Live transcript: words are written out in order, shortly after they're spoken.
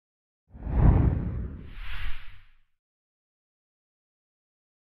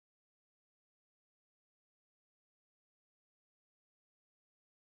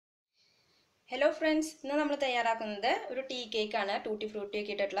Hello friends, ഇന്ന് നമ്മൾ തയ്യാറാക്കുന്നത് ഒരു ടീ കേക്ക് ആണ്. ടൂട്ടി ഫ്രൂട്ടി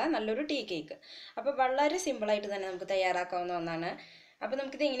ഒക്കെ ഇട്ടിട്ടുള്ള നല്ലൊരു ടീ കേക്ക്. അപ്പോൾ വളരെ സിമ്പിൾ ആയിട്ട് തന്നെ നമുക്ക് തയ്യാറാക്കാവുന്ന ഒന്നാണ്. അപ്പോൾ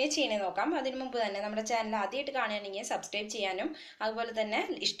നമുക്ക് ഇത് എങ്ങനെ ചെയ്യണമെന്ന് നോക്കാം. അതിനു മുമ്പ് തന്നെ നമ്മുടെ ചാനൽ ആദ്യമായിട്ട് കാണുകയാണെങ്കിൽ സബ്സ്ക്രൈബ് ചെയ്യാനും അതുപോലെ തന്നെ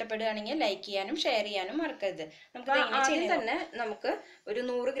ഇഷ്ടപ്പെടുകയാണെങ്കിൽ ലൈക്ക് ചെയ്യാനും ഷെയർ ചെയ്യാനും മറക്കരുത്. നമുക്ക് ആദ്യം തന്നെ നമുക്ക് ഒരു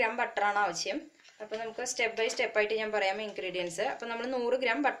 100 ഗ്രാം ബട്ടറാണ് ആവശ്യം. അപ്പോൾ നമുക്ക് സ്റ്റെപ്പ് ബൈ സ്റ്റെപ്പ് ആയിട്ട് ഞാൻ പറയാം ഇൻഗ്രീഡിയൻസ്. അപ്പോൾ നമ്മൾ 100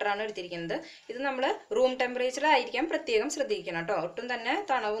 ഗ്രാം ബട്ടറാണ് എടുത്തിരിക്കുന്നത്. ഇത് നമ്മൾ റൂം ടെമ്പറേച്ചറിലായിരിക്കാം പ്രത്യേകം ശ്രദ്ധിക്കണം കേട്ടോ. ഒട്ടും തന്നെ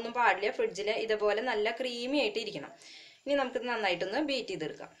തണവൊന്നും പാടില്ല. ഫ്രിഡ്ജിൽ ഇതുപോലെ നല്ല ക്രീമി ആയിട്ട് ഇരിക്കണം. ഇനി നമുക്കിത് നന്നായിട്ടൊന്ന് ബീറ്റ്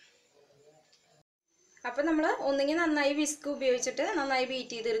ചെയ്തെടുക്കാം. അപ്പോൾ നമ്മൾ ഒന്നുകിൽ നന്നായി വിസ്ക് ഉപയോഗിച്ചിട്ട് നന്നായി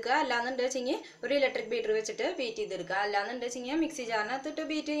ബീറ്റ് ചെയ്തെടുക്കുക, അല്ലാന്നുണ്ട് വെച്ചെങ്കിൽ ഒരു ഇലക്ട്രിക് ബീറ്റർ വെച്ചിട്ട് ബീറ്റ് ചെയ്തെടുക്കുക, അല്ലാന്നുണ്ട് വെച്ചെങ്കിൽ മിക്സി ജാറിനകത്തിട്ട്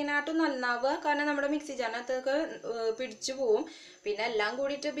ബീറ്റ് ചെയ്യാനായിട്ട് നന്നാവുക. കാരണം നമ്മുടെ മിക്സി ജാറിനകത്തൊക്കെ പിടിച്ചു പോവും. പിന്നെ എല്ലാം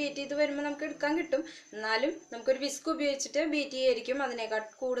കൂടിയിട്ട് ബീറ്റ് ചെയ്ത് വരുമ്പോൾ നമുക്ക് എടുക്കാൻ കിട്ടും. എന്നാലും നമുക്കൊരു വിസ്ക് ഉപയോഗിച്ചിട്ട് ബീറ്റ് ചെയ്യായിരിക്കും അതിനേക്കാൾ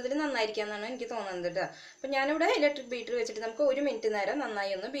കൂടുതൽ നന്നായിരിക്കാം എന്നാണ് എനിക്ക് തോന്നുന്നത് കേട്ടോ. അപ്പോൾ ഞാനിവിടെ ഇലക്ട്രിക് ബീറ്റർ വെച്ചിട്ട് നമുക്ക് 1 മിനിറ്റ് നേരം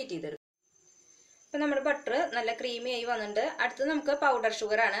നന്നായി ഒന്ന് ബീറ്റ് ചെയ്തെടുക്കാം. അപ്പോൾ നമ്മുടെ ബട്ടർ നല്ല ക്രീമി ആയി വന്നിട്ടുണ്ട്. അടുത്ത് നമുക്ക് പൗഡർ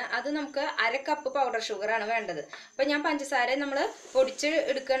ഷുഗർ ആണ്. അത് നമുക്ക് 1/2 കപ്പ് പൗഡർ ഷുഗർ ആണ് വേണ്ടത്. അപ്പോൾ ഞാൻ പഞ്ചസാര നമ്മൾ പൊടിച്ച്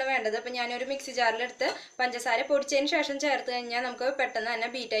എടുക്കുകയാണ് വേണ്ടത്. അപ്പോൾ ഞാനൊരു മിക്സി ജാറിലെടുത്ത് പഞ്ചസാര പൊടിച്ചതിന് ശേഷം ചേർത്ത് കഴിഞ്ഞാൽ നമുക്ക് പെട്ടെന്ന്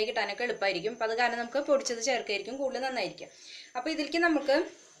തന്നെ ബീറ്റായി കിട്ടാനൊക്കെ എളുപ്പമായിരിക്കും. അപ്പോൾ അത് കാരണം നമുക്ക് പൊടിച്ചത് ചേർക്കായിരിക്കും കൂടുതൽ നന്നായിരിക്കും. അപ്പോൾ ഇതിലേക്ക് നമുക്ക്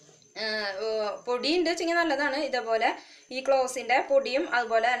പൊടി ഉണ്ട് വെച്ചെങ്കിൽ നല്ലതാണ്. ഇതേപോലെ ഈ ക്ലോസിൻ്റെ പൊടിയും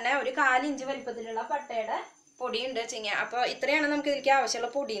അതുപോലെ തന്നെ ഒരു 1/4 ഇഞ്ച് വലിപ്പത്തിലുള്ള പട്ടയുടെ പൊടിയുണ്ട് വെച്ചെങ്കിൽ. അപ്പോൾ ഇത്രയാണ് നമുക്ക് ഇതിലേക്ക് ആവശ്യമുള്ള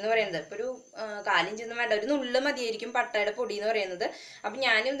പൊടി എന്ന് പറയുന്നത്. ഇപ്പോൾ ഒരു 1/4 ഇഞ്ചൊന്നും വേണ്ട, ഒരു നുള്ള് മതിയായിരിക്കും പട്ടയുടെ പൊടി എന്ന് പറയുന്നത്. അപ്പം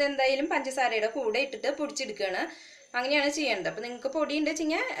ഞാനും ഇതെന്തായാലും പഞ്ചസാരയുടെ കൂടെ ഇട്ടിട്ട് പൊടിച്ചെടുക്കുകയാണ്. അങ്ങനെയാണ് ചെയ്യേണ്ടത്. അപ്പോൾ നിങ്ങൾക്ക് പൊടി ഉണ്ട്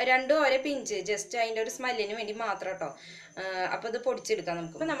വെച്ചെങ്കിൽ 2 ഓരോ പിഞ്ച് ജസ്റ്റ് അതിൻ്റെ ഒരു സ്മെല്ലിന് വേണ്ടി മാത്രം കേട്ടോ. അപ്പോൾ ഇത് പൊടിച്ചെടുക്കാം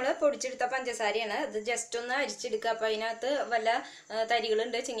നമുക്ക്. അപ്പോൾ നമ്മൾ പൊടിച്ചെടുത്ത പഞ്ചസാരയാണ് ഇത് ജസ്റ്റ് ഒന്ന് അരിച്ചെടുക്കുക. അപ്പോൾ അതിനകത്ത് വല്ല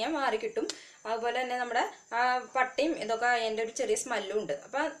തരികളുണ്ട് വെച്ചെങ്കിൽ മാറി കിട്ടും. അതുപോലെ തന്നെ നമ്മുടെ പട്ടയും ഇതൊക്കെ അതിൻ്റെ ഒരു ചെറിയ സ്മെല്ലും ഉണ്ട്.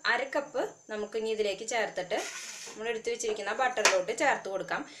 അപ്പോൾ 1/2 കപ്പ് നമുക്ക് ഇനി ഇതിലേക്ക് ചേർത്തിട്ട് നമ്മൾ എടുത്ത് വെച്ചിരിക്കുന്ന ബട്ടറിലോട്ട് ചേർത്ത്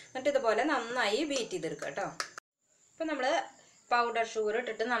കൊടുക്കാം. എന്നിട്ട് ഇതുപോലെ നന്നായി ബീറ്റ് ചെയ്തെടുക്കുക കേട്ടോ. അപ്പോൾ നമ്മൾ പൗഡർ ഷുഗർ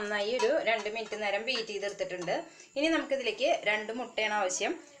ഇട്ടിട്ട് നന്നായി ഒരു 2 മിനിറ്റ് നേരം ബീറ്റ് ചെയ്തെടുത്തിട്ടുണ്ട്. ഇനി നമുക്കിതിലേക്ക് 2 മുട്ടയാണ്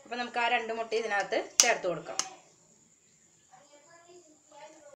ആവശ്യം. അപ്പോൾ നമുക്ക് ആ 2 മുട്ട ഇതിനകത്ത് ചേർത്ത് കൊടുക്കാം.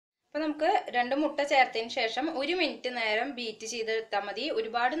 അപ്പോൾ നമുക്ക് 2 മുട്ട ചേർത്തതിന് ശേഷം 1 മിനിറ്റ് നേരം ബീറ്റ് ചെയ്തെടുത്താൽ മതി.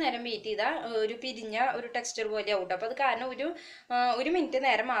 ഒരുപാട് നേരം ബീറ്റ് ചെയ്താൽ ഒരു പിരിഞ്ഞ ഒരു ടെക്സ്ചർ പോലെ ആവും. അപ്പോൾ അത് കാരണം ഒരു മിനിറ്റ്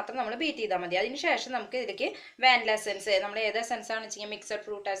നേരം മാത്രം നമ്മൾ ബീറ്റ് ചെയ്താൽ മതി. അതിന് ശേഷം നമുക്ക് ഇതിലേക്ക് വാനില എസൻസ്, നമ്മൾ ഏത് എസൻസ് ആണെന്ന് വെച്ചാൽ മിക്സഡ്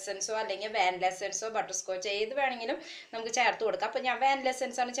ഫ്രൂട്ട് എസൻസോ അല്ലെങ്കിൽ വാനില എസൻസോ ബട്ടർ സ്കോച്ച് ഏത് വേണമെങ്കിലും നമുക്ക് ചേർത്ത് കൊടുക്കാം. അപ്പോൾ ഞാൻ വാനില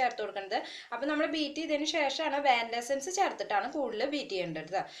എസൻസ് ആണ് ചേർത്ത് കൊടുക്കുന്നത്. അപ്പോൾ നമ്മൾ ബീറ്റ് ചെയ്തതിന് ശേഷമാണ് വാനില എസൻസ് ചേർത്തിട്ടാണ് കൂടുതൽ ബീറ്റ്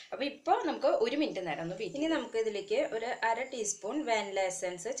ചെയ്യേണ്ടത്. അപ്പോൾ ഇപ്പോൾ നമുക്ക് 1 മിനിറ്റ് നേരം ഒന്ന് ബീറ്റ്. ഇനി നമുക്ക് ഇതിലേക്ക് ഒരു 1/2 ടീസ്പൂൺ വാനില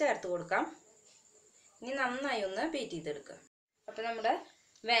എസൻസ് ചേർത്ത് കൊടുക്കാം. ഇനി നന്നായി ഒന്ന് ബീറ്റ് ചെയ്തെടുക്കുക. അപ്പോൾ നമ്മുടെ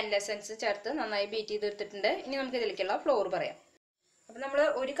വാനില എസൻസ് ചേർത്ത് നന്നായി ബീറ്റ് ചെയ്തെടുത്തിട്ടുണ്ട്. ഇനി നമുക്ക് ഇതിലേക്കുള്ള ഫ്ലോർ പറയാം. അപ്പോൾ നമ്മൾ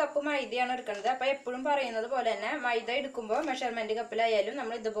 1 കപ്പ് മൈദയാണ് എടുക്കുന്നത്. അപ്പോൾ എപ്പോഴും പറയുന്നത് പോലെ തന്നെ മൈദ എടുക്കുമ്പോൾ മെഷർമെൻറ്റ് കപ്പിലായാലും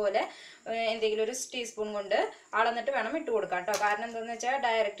നമ്മൾ ഇതുപോലെ എന്തെങ്കിലും ഒരു ടീസ്പൂൺ കൊണ്ട് അളന്നിട്ട് വേണം ഇട്ട് കൊടുക്കാം കേട്ടോ. കാരണം എന്താണെന്ന് വെച്ചാൽ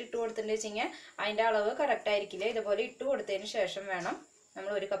ഡയറക്റ്റ് ഇട്ട് കൊടുത്തിട്ട് വെച്ച് കഴിഞ്ഞാൽ അതിൻ്റെ അളവ് കറക്റ്റ് ആയിരിക്കില്ല. ഇതുപോലെ ഇട്ട് കൊടുത്തതിന് ശേഷം വേണം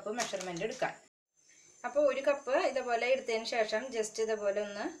നമ്മൾ 1 കപ്പ് മെഷർമെൻറ്റ് എടുക്കാൻ. അപ്പോൾ 1 കപ്പ് ഇതുപോലെ എടുത്തതിന് ശേഷം ജസ്റ്റ് ഇതുപോലെ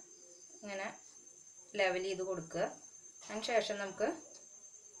ഒന്ന് ഇങ്ങനെ ലെവൽ ചെയ്ത് കൊടുക്കുക. അതിന് ശേഷം നമുക്ക്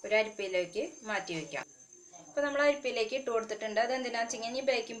ഒരു അരിപ്പയിലേക്ക് മാറ്റി വയ്ക്കാം. അപ്പോൾ നമ്മൾ അരിപ്പയിലേക്ക് ഇട്ട് കൊടുത്തിട്ടുണ്ട്. അതെന്തിനാണെന്ന് വെച്ച് കഴിഞ്ഞാൽ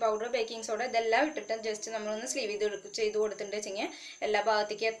ബേക്കിംഗ് പൗഡർ, ബേക്കിംഗ് സോഡ ഇതെല്ലാം ഇട്ടിട്ട് ജസ്റ്റ് നമ്മളൊന്ന് സ്ലീവ് ചെയ്ത് കൊടുത്തിട്ടുണ്ട് വെച്ചെങ്കിൽ എല്ലാ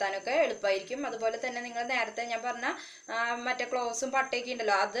ഭാഗത്തേക്ക് എത്താനൊക്കെ എളുപ്പമായിരിക്കും. അതുപോലെ തന്നെ നിങ്ങൾ നേരത്തെ ഞാൻ പറഞ്ഞ മറ്റേ ക്ലോസും പട്ടയൊക്കെ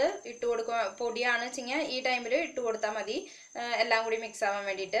ഉണ്ടല്ലോ അത് ഇട്ട് കൊടുക്കുക. പൊടിയാണ് വെച്ചെങ്കിൽ ഈ ടൈമിൽ ഇട്ട് കൊടുത്താൽ മതി, എല്ലാം കൂടി മിക്സ് ആവാൻ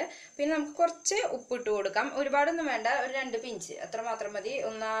വേണ്ടിയിട്ട്. പിന്നെ നമുക്ക് കുറച്ച് ഉപ്പ് ഇട്ട് കൊടുക്കാം. ഒരുപാടൊന്നും വേണ്ട, ഒരു 2 പിഞ്ച് അത്ര മാത്രം മതി.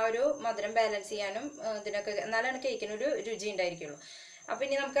 ആ ഒരു മധുരം ബാലൻസ് ചെയ്യാനും ഇതിനൊക്കെ, എന്നാലാണ് കേക്കിനൊരു രുചി ഉണ്ടായിരിക്കുള്ളൂ. അപ്പോൾ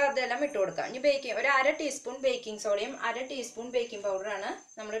ഇനി നമുക്ക് അതെല്ലാം ഇട്ട് കൊടുക്കാം. ഇനി ഒരു 1/2 ടീസ്പൂൺ ബേക്കിംഗ് സോഡയും 1/2 ടീസ്പൂൺ ബേക്കിംഗ് പൗഡറാണ്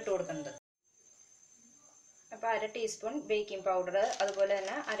നമ്മൾ ഇട്ട് കൊടുക്കുന്നത്. അപ്പോൾ 1/2 ടീസ്പൂൺ ബേക്കിംഗ് പൗഡർ അതുപോലെ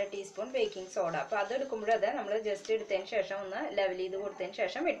തന്നെ 1/2 ടീസ്പൂൺ ബേക്കിംഗ് സോഡ. അപ്പോൾ അത് എടുക്കുമ്പോഴത് നമ്മൾ ജസ്റ്റ് എടുത്തതിന് ശേഷം ഒന്ന് ലെവൽ ചെയ്ത് കൊടുത്തതിന്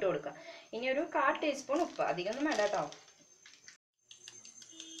ശേഷം ഇട്ട് കൊടുക്കുക. ഇനി ഒരു 1/4 ടീസ്പൂൺ ഉപ്പ്, അധികമൊന്നും വേണ്ട കേട്ടോ.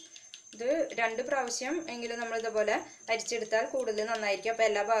 ഇത് 2 പ്രാവശ്യം എങ്കിലും നമ്മൾ ഇതുപോലെ അരിച്ചെടുത്താൽ കൂടുതൽ നന്നായിരിക്കും. അപ്പോൾ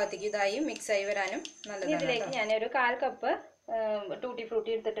എല്ലാ ഭാഗത്തേക്കും ഇതായി മിക്സായി വരാനും നല്ലതാണ്. ഇതിലേക്ക് ഞാനൊരു 1/4 കപ്പ് ടൂട്ടി ഫ്രൂട്ടി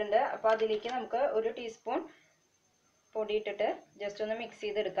എടുത്തിട്ടുണ്ട്. അപ്പോൾ അതിലേക്ക് നമുക്ക് 1 ടീസ്പൂൺ പൊടി ഇട്ടിട്ട് ജസ്റ്റ് ഒന്ന് മിക്സ്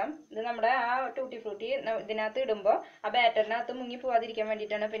ചെയ്തെടുക്കാം. ഇത് നമ്മുടെ ആ ടൂട്ടി ഫ്രൂട്ടി ഇതിനകത്ത് ഇടുമ്പോൾ ആ ബാറ്ററിനകത്ത് മുങ്ങി പോവാതിരിക്കാൻ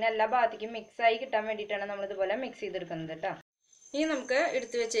വേണ്ടിയിട്ടാണ്. പിന്നെ എല്ലാ ഭാഗത്തേക്കും മിക്സായി കിട്ടാൻ വേണ്ടിയിട്ടാണ് നമ്മളിതുപോലെ മിക്സ് ചെയ്തെടുക്കുന്നത് കേട്ടോ. ഇനി നമുക്ക്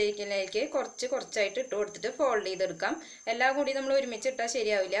എടുത്ത് വെച്ചേക്കിലേക്ക് കുറച്ചായിട്ട് ഇട്ട് കൊടുത്തിട്ട് ഫോൾഡ് ചെയ്തെടുക്കാം. എല്ലാം കൂടി നമ്മൾ ഒരുമിച്ച് ഇട്ടാൽ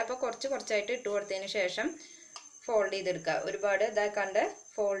ശരിയാവില്ല. അപ്പോൾ കുറച്ചായിട്ട് ഇട്ട് കൊടുത്തതിന് ശേഷം ഫോൾഡ് ചെയ്തെടുക്കുക. ഒരുപാട് ഇതാക്കാണ്ട്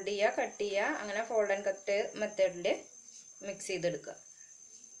ഫോൾഡ് ചെയ്യുക, കട്ട് ചെയ്യുക, അങ്ങനെ ഫോൾഡ് ആൻഡ് കട്ട് മെത്തേഡിൽ മിക്സ് ചെയ്തെടുക്കുക.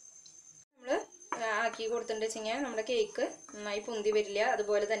 നമ്മൾ ആക്കി കൊടുത്തിട്ട് വെച്ചാൽ നമ്മുടെ കേക്ക് നന്നായി പൊന്തി വരില്ല.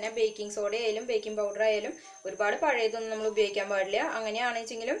 അതുപോലെ തന്നെ ബേക്കിംഗ് സോഡ ആയാലും ബേക്കിംഗ് പൗഡർ ആയാലും ഒരുപാട് പഴയതൊന്നും നമ്മൾ ഉപയോഗിക്കാൻ പാടില്ല.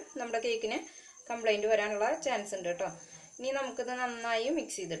 അങ്ങനെയാണെച്ചെങ്കിലും നമ്മുടെ കേക്കിന് കംപ്ലൈൻറ്റ് വരാനുള്ള ചാൻസ് ഉണ്ട് കേട്ടോ. ഇനി നമുക്കിത് നന്നായി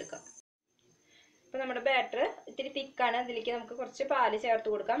മിക്സ് ചെയ്തെടുക്കാം. അപ്പോൾ നമ്മുടെ ബാറ്റർ ഇത്തിരി തിക്കാണ്. അതിലേക്ക് നമുക്ക് കുറച്ച് പാല് ചേർത്ത്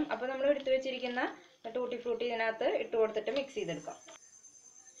കൊടുക്കാം. അപ്പോൾ നമ്മൾ എടുത്തു വെച്ചിരിക്കുന്ന ടൂട്ടി ഫ്രൂട്ടി ഇതിനകത്ത് ഇട്ട് കൊടുത്തിട്ട് മിക്സ് ചെയ്തെടുക്കാം.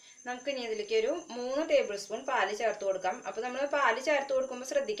 നമുക്ക് ഇനി ഇതിലേക്ക് ഒരു 3 ടേബിൾ സ്പൂൺ പാല് ചേർത്ത് കൊടുക്കാം. അപ്പോൾ നമ്മൾ പാല് ചേർത്ത് കൊടുക്കുമ്പോൾ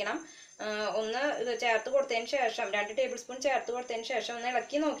ശ്രദ്ധിക്കണം, ഒന്ന് ഇത് ചേർത്ത് കൊടുത്തതിന് ശേഷം 2 ടേബിൾ സ്പൂൺ ചേർത്ത് കൊടുത്തതിന് ശേഷം ഒന്ന്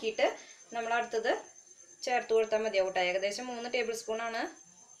ഇളക്കി നോക്കിയിട്ട് നമ്മൾ അടുത്തത് ചേർത്ത് കൊടുത്താൽ മതിയാവും കേട്ടോ. ഏകദേശം 3 ടേബിൾ സ്പൂണാണ്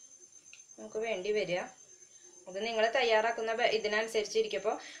നമുക്ക് വേണ്ടി വരിക. അത് നിങ്ങൾ തയ്യാറാക്കുന്ന ഇതിനനുസരിച്ചിരിക്കും.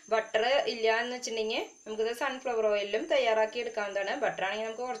 അപ്പോൾ ബട്ടർ ഇല്ല എന്ന് വെച്ചിട്ടുണ്ടെങ്കിൽ നമുക്കിത് സൺഫ്ലവർ ഓയിലും തയ്യാറാക്കി എടുക്കാവുന്നതാണ്. ബട്ടർ ആണെങ്കിൽ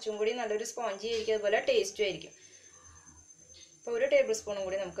നമുക്ക് കുറച്ചും കൂടി നല്ലൊരു സ്പോഞ്ചി ആയിരിക്കും, അതുപോലെ ടേസ്റ്റും ആയിരിക്കും. അപ്പോൾ 1 ടേബിൾ സ്പൂണും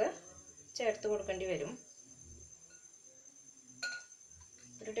കൂടി നമുക്ക് ചേർത്ത് കൊടുക്കേണ്ടി വരും.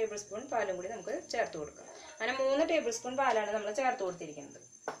 1 ടേബിൾ സ്പൂൺ പാലും കൂടി നമുക്ക് ചേർത്ത് കൊടുക്കാം. അങ്ങനെ 3 ടേബിൾ സ്പൂൺ പാലാണ് നമ്മൾ ചേർത്ത് കൊടുത്തിരിക്കുന്നത്.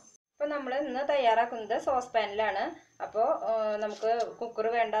 അപ്പോൾ നമ്മൾ ഇന്ന് തയ്യാറാക്കുന്നത് സോസ് പാനിലാണ്. അപ്പോൾ നമുക്ക് കുക്കർ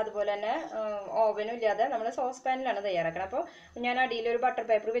വേണ്ട, അതുപോലെ തന്നെ ഓവനും ഇല്ലാതെ നമ്മൾ സോസ് പാനിലാണ് തയ്യാറാക്കുന്നത്. അപ്പോൾ ഞാൻ അടിയിൽ ഒരു ബട്ടർ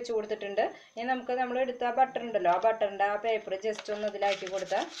പേപ്പർ വെച്ച് കൊടുത്തിട്ടുണ്ട്. ഇനി നമുക്ക് നമ്മൾ എടുത്ത ബട്ടർ ഉണ്ടല്ലോ, ആ ബട്ടറിൻ്റെ ആ പേപ്പർ ജസ്റ്റ് ഒന്ന് ഇതിലാക്കി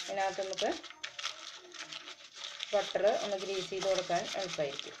കൊടുത്താൽ ഇതിനകത്ത് നമുക്ക് ബട്ടർ ഒന്ന് ഗ്രീസ് ചെയ്ത് കൊടുക്കാൻ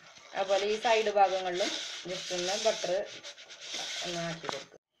എളുപ്പമായിരിക്കും. അതുപോലെ ഈ സൈഡ് ഭാഗങ്ങളിലും ജസ്റ്റ് ഒന്ന് ബട്ടർ ഒന്ന് ആക്കി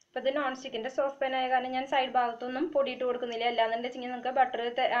കൊടുക്കുക. അപ്പോൾ ഇത് നോൺ സ്റ്റിക്കിൻ്റെ സോസ് പാൻ ആയ കാരണം ഞാൻ സൈഡ് ഭാഗത്തൊന്നും പൊടി ഇട്ട് കൊടുക്കുന്നില്ല. അല്ലാന്നുണ്ടെങ്കിൽ നിങ്ങൾക്ക് ബട്ടർ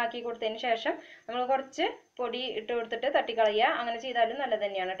ആക്കി കൊടുത്തതിന് ശേഷം നമ്മൾ കുറച്ച് പൊടി ഇട്ട് കൊടുത്തിട്ട് തട്ടിക്കളയുക. അങ്ങനെ ചെയ്താലും നല്ലത്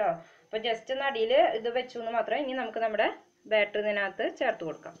തന്നെയാണ് കേട്ടോ. അപ്പോൾ ജസ്റ്റ് ഒന്ന് അടിയിൽ ഇത് വെച്ചു എന്ന് മാത്രം. ഇനി നമുക്ക് നമ്മുടെ ബാറ്റർ ഇതിനകത്ത് ചേർത്ത്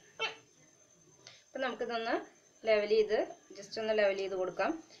കൊടുക്കാം. അപ്പോൾ നമുക്കിതൊന്ന് ജസ്റ്റ് ഒന്ന് ലെവൽ ചെയ്ത്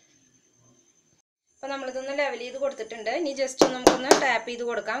കൊടുക്കാം. അപ്പോൾ നമ്മളിതൊന്ന് ലെവൽ ചെയ്ത് കൊടുത്തിട്ടുണ്ട്. ഇനി ജസ്റ്റ് നമുക്കൊന്ന് ടാപ്പ് ചെയ്ത്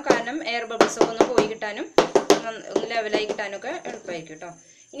കൊടുക്കാം. കാരണം എയർ ബബിൾസ് ഒക്കെ ഒന്ന് പോയി കിട്ടാനും ഒന്ന് ലെവലായി കിട്ടാനൊക്കെ എളുപ്പമായിരിക്കും കേട്ടോ.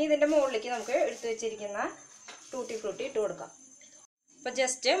 ഇനി ഇതിൻ്റെ മുകളിലേക്ക് നമുക്ക് എടുത്തു വെച്ചിരിക്കുന്ന ടൂട്ടി ഫ്രൂട്ടി ഇട്ട് കൊടുക്കാം. അപ്പോൾ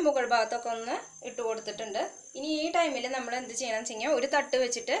ജസ്റ്റ് മുകൾ ഭാഗത്തൊക്കെ ഒന്ന് ഇട്ട് കൊടുത്തിട്ടുണ്ട്. ഇനി ഈ ടൈമിൽ നമ്മൾ എന്ത് ചെയ്യണം വെച്ച് കഴിഞ്ഞാൽ ഒരു തട്ട്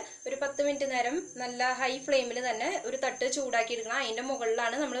വെച്ചിട്ട് ഒരു 10 മിനിറ്റ് നേരം നല്ല ഹൈ ഫ്ലെയിമിൽ തന്നെ ഒരു തട്ട് ചൂടാക്കി എടുക്കണം. അതിൻ്റെ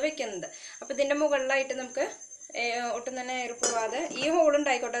മുകളിലാണ് നമ്മൾ വെക്കുന്നത്. അപ്പോൾ ഇതിൻ്റെ മുകളിലായിട്ട് നമുക്ക് ഒട്ടും തന്നെ എയർ പോവാതെ ഈ ഹോൾ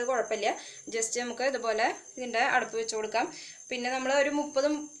ഉണ്ടായിക്കോട്ടെ, അത് കുഴപ്പമില്ല. ജസ്റ്റ് നമുക്ക് ഇതുപോലെ ഇതിൻ്റെ അടുപ്പ് വെച്ച് കൊടുക്കാം. പിന്നെ നമ്മൾ ഒരു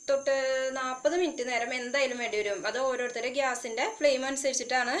 30 തൊട്ട് 40 മിനിറ്റ് നേരം എന്തായാലും വേണ്ടി വരും. അത് ഓരോരുത്തരുടെ ഗ്യാസിൻ്റെ ഫ്ലെയിം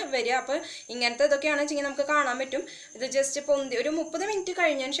അനുസരിച്ചിട്ടാണ് വരിക. അപ്പോൾ ഇങ്ങനത്തെ ഇതൊക്കെയാണെന്ന് വെച്ചെങ്കിൽ നമുക്ക് കാണാൻ പറ്റും. ഇത് ജസ്റ്റ് പൊന്തി ഒരു 30 മിനിറ്റ്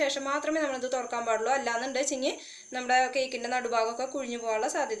കഴിഞ്ഞതിന് ശേഷം മാത്രമേ നമ്മളിത് തുറക്കാൻ പാടുള്ളൂ. അല്ലാന്നുണ്ട് വെച്ചെങ്കിൽ നമ്മുടെ കേക്കിൻ്റെ നടുഭാഗമൊക്കെ കുഴിഞ്ഞു പോകാനുള്ള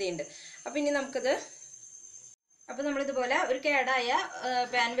സാധ്യതയുണ്ട്. അപ്പോൾ ഇനി നമുക്കിത് നമ്മളിതുപോലെ ഒരു കേടായ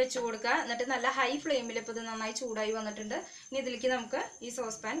പാൻ വെച്ച് കൊടുക്കുക. എന്നിട്ട് നല്ല ഹൈ ഫ്ലെയിമിൽ ഇപ്പോൾ ഇത് നന്നായി ചൂടായി വന്നിട്ടുണ്ട്. ഇനി ഇതിലേക്ക് നമുക്ക് ഈ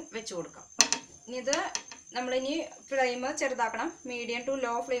സോസ് പാൻ വെച്ച് കൊടുക്കാം. ഇനി ഇത് നമ്മളിനി ഫ്ലെയിം ചെറുതാക്കണം. മീഡിയം ടു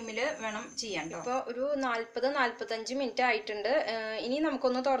ലോ ഫ്ലെയിമിൽ വേണം ചെയ്യാൻ. ഇപ്പോൾ ഒരു 40-45 മിനിറ്റ് ആയിട്ടുണ്ട്. ഇനി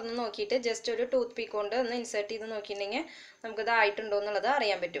നമുക്കൊന്ന് തുറന്ന് നോക്കിയിട്ട് ജസ്റ്റ് ഒരു ടൂത്ത് പീക്ക് കൊണ്ട് ഒന്ന് ഇൻസേർട്ട് ചെയ്ത് നോക്കിയിട്ടുണ്ടെങ്കിൽ നമുക്കിത് ആയിട്ടുണ്ടോ എന്നുള്ളത്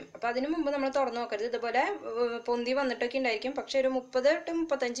അറിയാൻ പറ്റും. അപ്പോൾ അതിന് മുമ്പ് നമ്മൾ തുറന്ന് നോക്കരുത്. ഇതുപോലെ പൊന്തി വന്നിട്ടൊക്കെ ഉണ്ടായിരിക്കും. പക്ഷെ ഒരു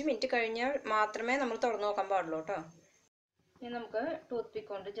 30-35 മിനിറ്റ് കഴിഞ്ഞാൽ മാത്രമേ നമ്മൾ തുറന്ന് നോക്കാൻ പാടുള്ളൂ കേട്ടോ. ഇനി നമുക്ക് ടൂത്ത്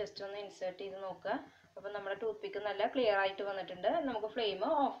പീക്ക് കൊണ്ട് ജസ്റ്റ് ഒന്ന് ഇൻസേർട്ട് ചെയ്ത് നോക്കുക. അപ്പോൾ നമ്മുടെ ടൂത്ത് പീക്ക് നല്ല ക്ലിയർ ആയിട്ട് വന്നിട്ടുണ്ട്. നമുക്ക് ഫ്ലെയിം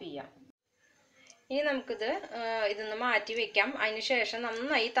ഓഫ് ചെയ്യാം. ഇനി നമുക്കിത് ഇതൊന്ന് മാറ്റി വെക്കാം. അതിന് ശേഷം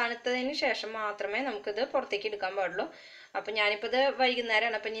നന്നായി തണുത്തതിന് ശേഷം മാത്രമേ നമുക്കിത് പുറത്തേക്ക് എടുക്കാൻ പാടുള്ളൂ. അപ്പം ഞാനിപ്പോൾ ഇത്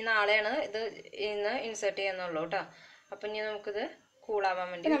വൈകുന്നേരമാണ്. അപ്പം ഇനി നാളെയാണ് ഇന്ന് ഇൻസേർട്ട് ചെയ്യുന്നുള്ളൂ കേട്ടോ. അപ്പം ഇനി നമുക്കിത് കൂളാവാൻ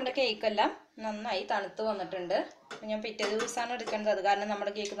വേണ്ടി നമ്മുടെ കേക്കെല്ലാം നന്നായി തണുത്ത് വന്നിട്ടുണ്ട്. ഞാൻ പിറ്റേ ദിവസമാണ് എടുക്കേണ്ടത്. അത് കാരണം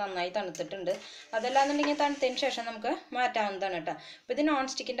നമ്മുടെ കേക്ക് നന്നായി തണുത്തിട്ടുണ്ട്. അതല്ലാന്നുണ്ടെങ്കിൽ തണുത്തതിന് ശേഷം നമുക്ക് മാറ്റാവുന്നതാണ് കേട്ടോ. അപ്പോൾ ഇത്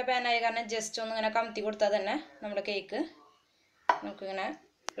നോൺ സ്റ്റിക്കിൻ്റെ പാനായ കാരണം ജസ്റ്റ് ഒന്ന് ഇങ്ങനെ കമത്തി കൊടുത്താൽ തന്നെ നമ്മുടെ കേക്ക് നമുക്കിങ്ങനെ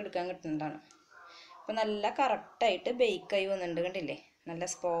എടുക്കാൻ കിട്ടുന്നതാണ്. അപ്പോൾ നല്ല കറക്റ്റായിട്ട് ബേക്കായി വന്നിട്ടുണ്ട്. കണ്ടില്ലേ, നല്ല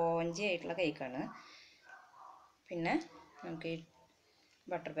സ്പോഞ്ചി ആയിട്ടുള്ള കേക്കാണ്. പിന്നെ നമുക്ക് ഈ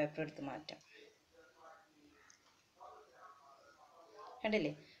ബട്ടർ പേപ്പർ എടുത്ത് മാറ്റാം.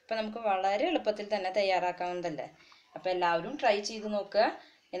 കണ്ടില്ലേ, അപ്പോൾ നമുക്ക് വളരെ എളുപ്പത്തിൽ തന്നെ തയ്യാറാക്കാവുന്നതല്ലേ. അപ്പോൾ എല്ലാവരും ട്രൈ ചെയ്ത് നോക്കുക.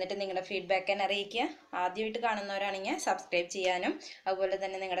 എന്നിട്ട് നിങ്ങളുടെ ഫീഡ്ബാക്ക് എന്നെ അറിയിക്കുക. ആദ്യമായിട്ട് കാണുന്നവരാണെങ്കിൽ സബ്സ്ക്രൈബ് ചെയ്യാനും അതുപോലെ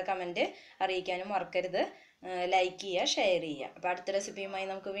തന്നെ നിങ്ങളുടെ കമൻറ്റ് അറിയിക്കാനും മറക്കരുത്. ലൈക്ക് ചെയ്യുക, ഷെയർ ചെയ്യുക. അപ്പോൾ അടുത്ത റെസിപ്പിയുമായി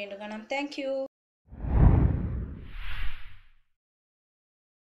നമുക്ക് വീണ്ടും കാണാം. താങ്ക്